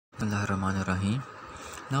Bismillahirrahmanirrahim.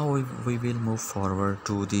 Now we will move forward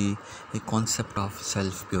to the concept of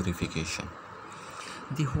self-purification.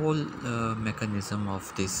 The whole mechanism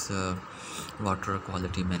of this water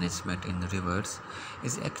quality management in rivers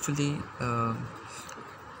is actually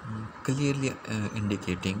clearly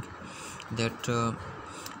indicating that the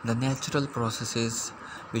natural processes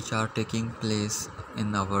which are taking place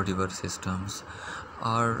in our river systems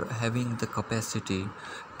are having the capacity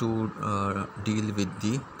to deal with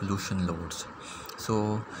the pollution loads.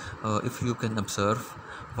 So if you can observe,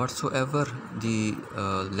 whatsoever the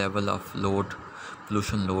level of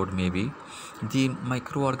pollution load may be, the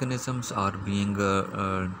microorganisms are being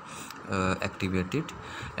activated,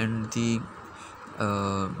 and the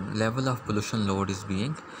level of pollution load is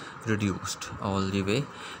being reduced all the way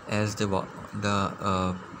as the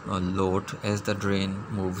load, as the drain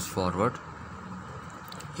moves forward.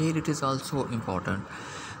 Here it is also important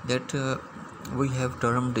that we have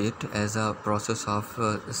termed it as a process of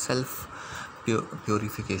self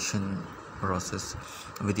purification process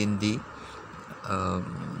within the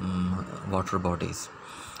water bodies.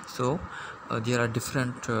 So there are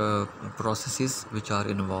different processes which are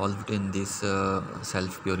involved in this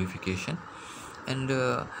self purification, and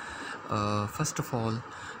first of all,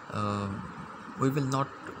 we will not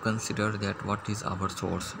consider that what is our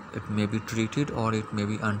source. It may be treated or it may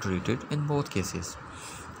be untreated. In both cases,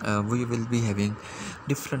 we will be having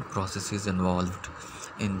different processes involved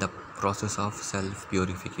in the process of self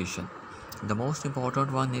purification. The most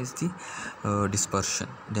important one is the dispersion.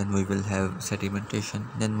 Then we will have sedimentation,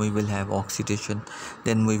 then we will have oxidation,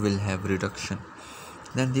 then we will have reduction.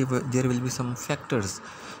 Then there will be some factors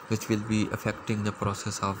which will be affecting the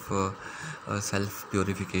process of self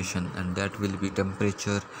purification, and that will be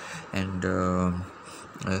temperature and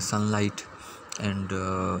sunlight and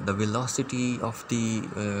the velocity of the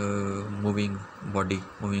moving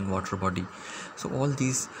water body. So all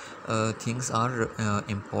these things are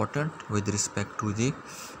important with respect to the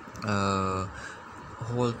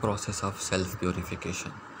whole process of self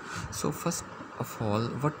purification. So first of all,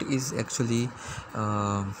 what is actually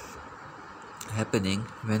happening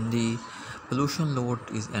when the pollution load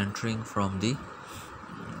is entering from the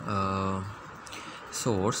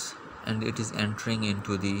source and it is entering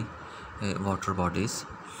into the water bodies?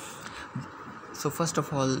 So first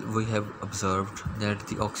of all, we have observed that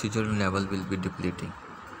the oxygen level will be depleting.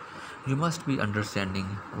 You must be understanding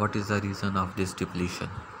what is the reason of this depletion,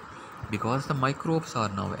 because the microbes are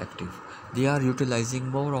now active. They are utilizing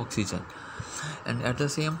more oxygen, and at the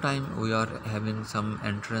same time we are having some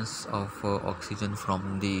entrance of oxygen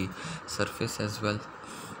from the surface as well.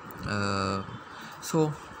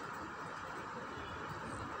 So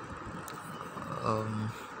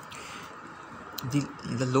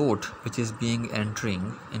the load which is being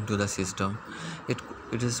entering into the system, it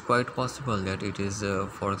is quite possible that it is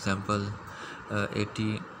for example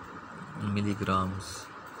 80 milligrams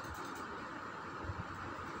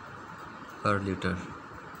per liter.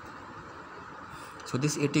 So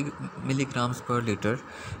this 80 milligrams per liter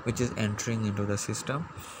which is entering into the system,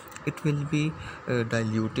 it will be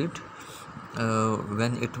diluted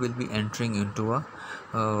when it will be entering into a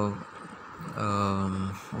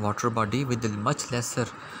water body with a much lesser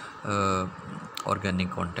organic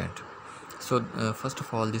content. So first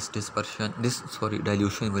of all,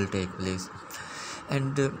 dilution will take place,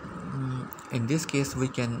 and in this case we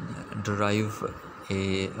can derive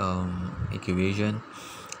a equation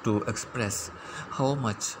to express how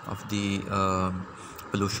much of the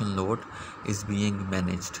pollution load is being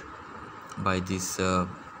managed by this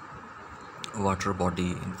water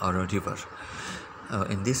body or a river.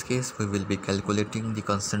 In this case, we will be calculating the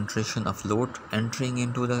concentration of load entering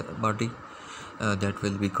into the body. That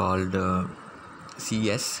will be called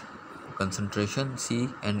CS, concentration, C,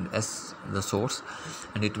 and S the source,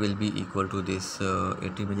 and it will be equal to this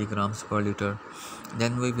 80 milligrams per liter.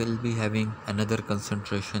 Then we will be having another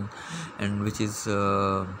concentration, and which is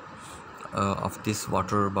of this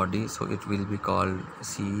water body, so it will be called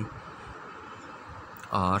CR,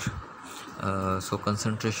 so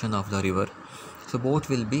concentration of the river. So both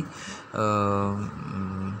will be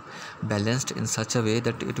balanced in such a way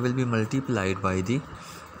that it will be multiplied by the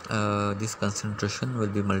this concentration will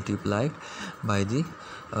be multiplied by the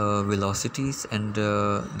velocities and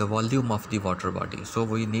the volume of the water body. So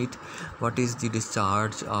we need what is the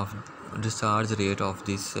discharge rate of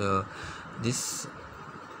this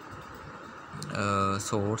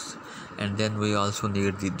source, and then we also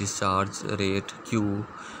need the discharge rate Q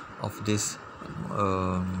of this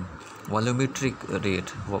volumetric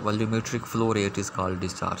flow rate is called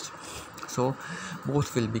discharge. So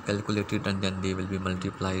both will be calculated and then they will be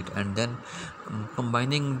multiplied, and then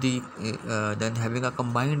combining the then having a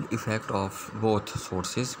combined effect of both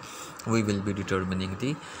sources, we will be determining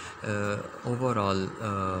the overall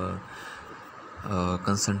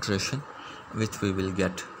concentration which we will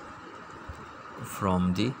get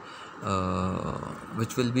from the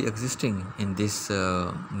which will be existing in this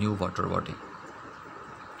new water body.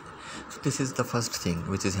 So this is the first thing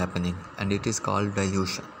which is happening, and it is called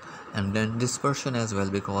dilution, and then dispersion as well,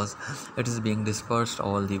 because it is being dispersed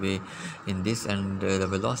all the way in this, and the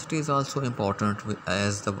velocity is also important.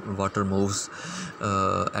 As the water moves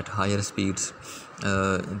at higher speeds,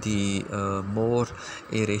 the more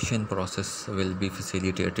aeration process will be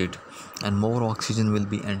facilitated and more oxygen will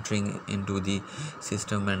be entering into the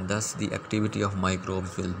system, and thus the activity of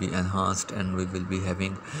microbes will be enhanced, and we will be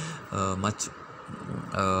having much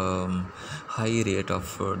high rate of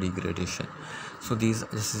degradation. So this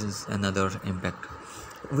is another impact.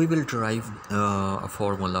 We will derive a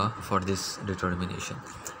formula for this determination.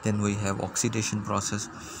 Then we have oxidation process.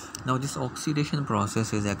 Now this oxidation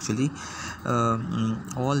process is actually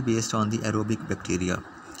all based on the aerobic bacteria,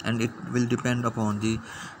 and it will depend upon the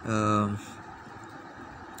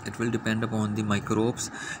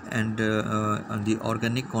microbes, and the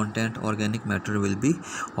organic content, organic matter will be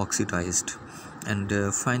oxidized, and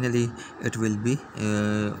finally it will be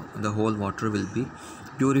the whole water will be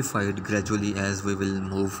purified gradually as we will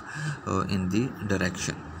move in the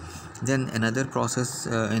direction. Then another process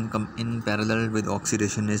in parallel with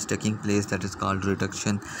oxidation is taking place, that is called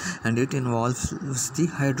reduction, and it involves the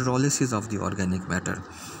hydrolysis of the organic matter,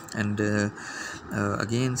 and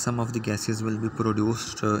again some of the gases will be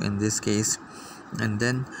produced in this case, and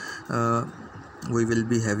then we will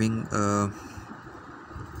be having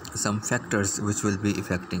some factors which will be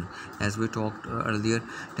affecting. As we talked earlier,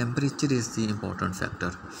 temperature is the important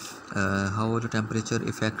factor. How the temperature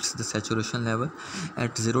affects the saturation level.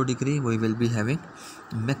 At 0 degree we will be having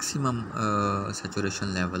maximum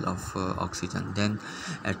saturation level of oxygen. Then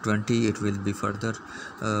at 20 it will be further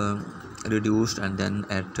reduced, and then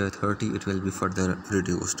at 30 it will be further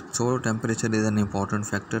reduced. So temperature is an important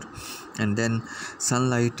factor, and then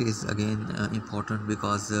sunlight is again important,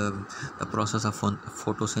 because the process of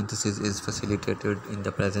photosynthesis is facilitated in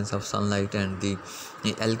the presence of sunlight, and the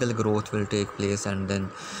algal growth will take place, and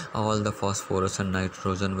then all the phosphorus and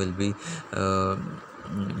nitrogen will be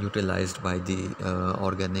utilized by the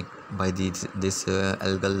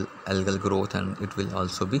algal growth, and it will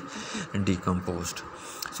also be decomposed.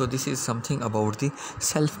 So this is something about the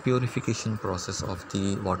self purification process of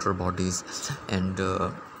the water bodies, and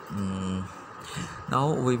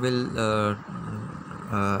now we will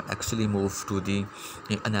actually move to the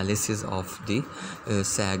analysis of the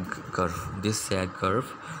SAG curve. This SAG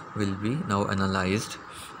curve will be now analyzed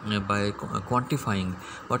by quantifying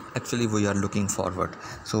what actually we are looking forward.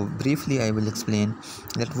 So briefly I will explain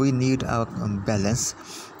that we need a balance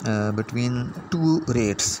between two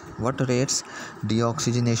rates. What rates?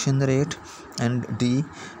 Deoxygenation rate and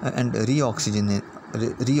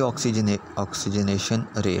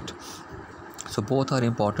reoxygenation rate. So both are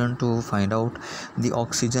important to find out the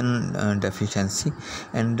oxygen deficiency,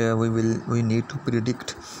 and we need to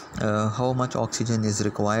predict how much oxygen is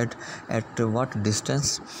required at what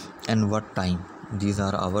distance and what time. These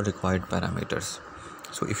are our required parameters.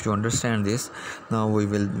 So if you understand this, now we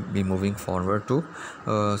will be moving forward to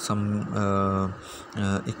some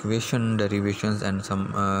equation derivations and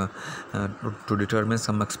some to determine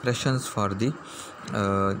some expressions for the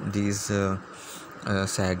these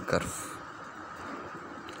SAG curve.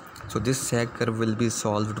 So this SAG curve will be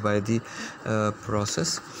solved by the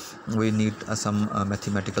process. We need some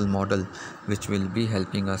mathematical model which will be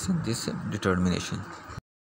helping us in this determination.